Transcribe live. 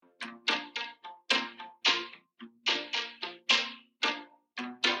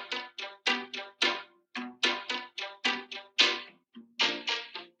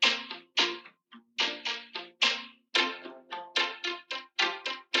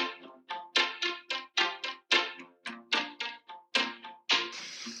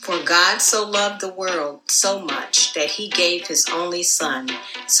For God so loved the world so much that he gave his only Son,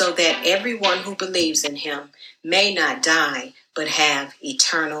 so that everyone who believes in him may not die, but have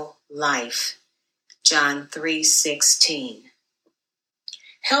eternal life. John 3:16.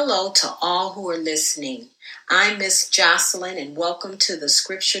 Hello to all who are listening. I'm Miss Jocelyn, and welcome to the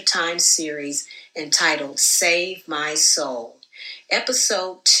Scripture Time series entitled Save My Soul.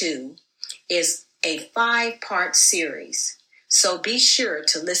 Episode 2 is a 5-part series, so be sure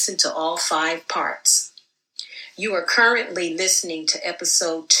to listen to all 5 parts. You are currently listening to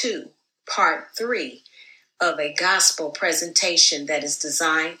Episode 2, Part 3 of a gospel presentation that is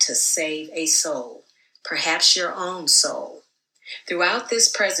designed to save a soul, perhaps your own soul. Throughout this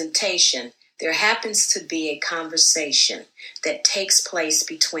presentation, there happens to be a conversation that takes place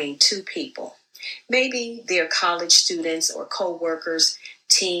between 2 people. Maybe they're college students or co-workers,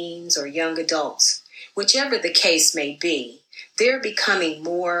 teens or young adults. Whichever the case may be, they're becoming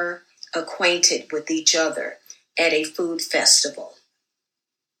more acquainted with each other at a food festival.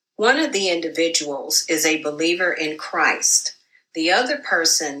 One of the individuals is a believer in Christ. The other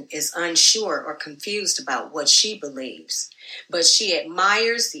person is unsure or confused about what she believes, but she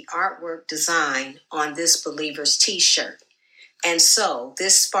admires the artwork design on this believer's t-shirt. And so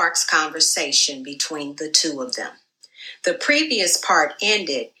this sparks conversation between the 2 of them. The previous part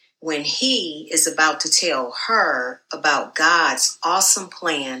ended when he is about to tell her about God's awesome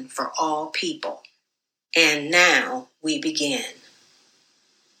plan for all people. And now we begin.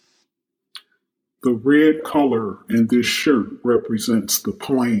 The red color in this shirt represents the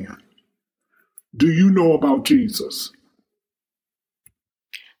plan. Do you know about Jesus?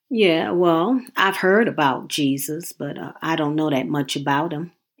 Yeah, well, I've heard about Jesus, but I don't know that much about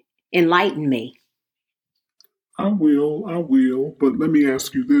him. Enlighten me. I will, but let me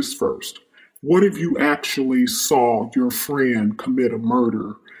ask you this first. What if you actually saw your friend commit a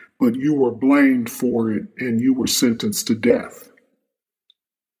murder, but you were blamed for it and you were sentenced to death?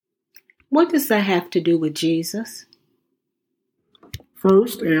 What does that have to do with Jesus?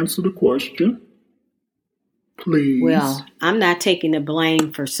 First, answer the question, please. Well, I'm not taking the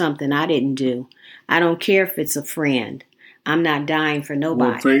blame for something I didn't do. I don't care if it's a friend. I'm not dying for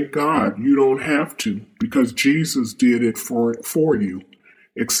nobody. Well, thank God you don't have to, because Jesus did it for you,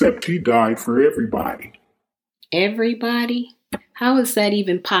 except he died for everybody. Everybody? How is that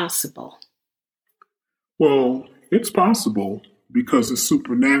even possible? Well, it's possible because it's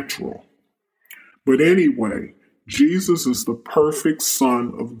supernatural. But anyway, Jesus is the perfect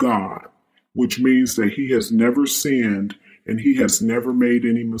Son of God, which means that he has never sinned and he has never made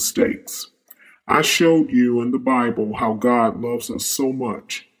any mistakes. I showed you in the Bible how God loves us so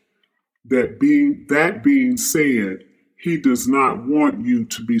much that being said, he does not want you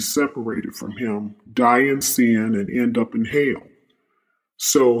to be separated from him, die in sin, and end up in hell.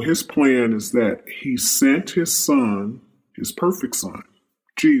 So his plan is that he sent his Son, his perfect Son,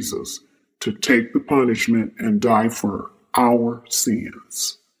 Jesus, to take the punishment and die for our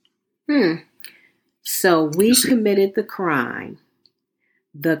sins. So we committed the crime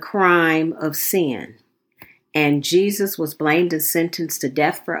of sin, and Jesus was blamed and sentenced to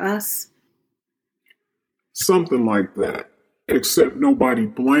death for us? Something like that. Except nobody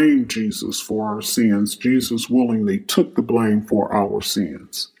blamed Jesus for our sins. Jesus willingly took the blame for our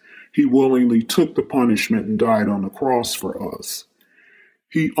sins. He willingly took the punishment and died on the cross for us.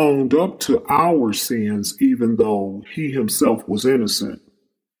 He owned up to our sins even though he himself was innocent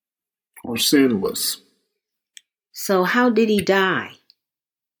or sinless. So how did he die?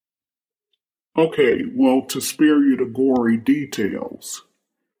 Okay, well, to spare you the gory details,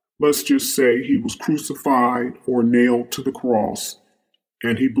 let's just say he was crucified or nailed to the cross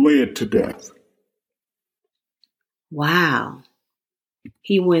and he bled to death. Wow.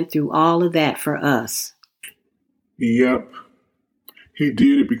 He went through all of that for us. Yep. He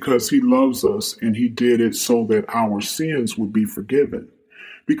did it because he loves us, and he did it so that our sins would be forgiven.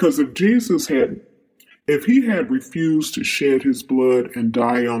 Because if he had refused to shed his blood and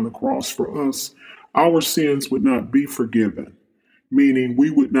die on the cross for us, our sins would not be forgiven, meaning we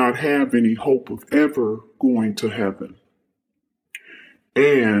would not have any hope of ever going to heaven.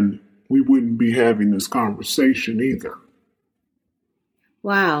 And we wouldn't be having this conversation either.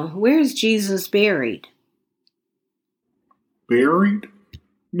 Wow, where is Jesus buried? Buried?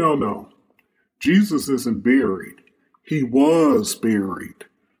 No. Jesus isn't buried. He was buried,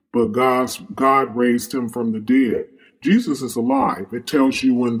 but God raised him from the dead. Jesus is alive. It tells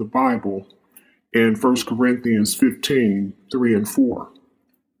you in the Bible in 1 Corinthians 15, 3 and 4.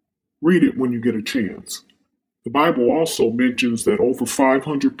 Read it when you get a chance. The Bible also mentions that over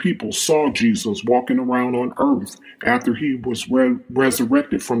 500 people saw Jesus walking around on earth after he was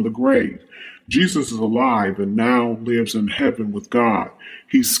resurrected from the grave. Jesus is alive and now lives in heaven with God.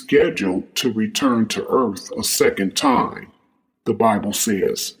 He's scheduled to return to earth a second time, the Bible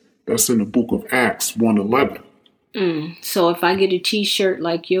says. That's in the book of Acts 1:11. So if I get a t-shirt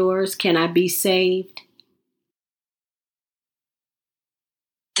like yours, can I be saved?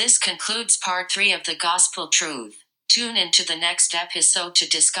 This concludes part 3 of the Gospel Truth. Tune into the next episode to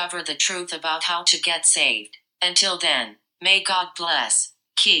discover the truth about how to get saved. Until then, may God bless,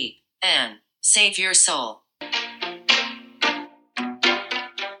 keep, and save your soul.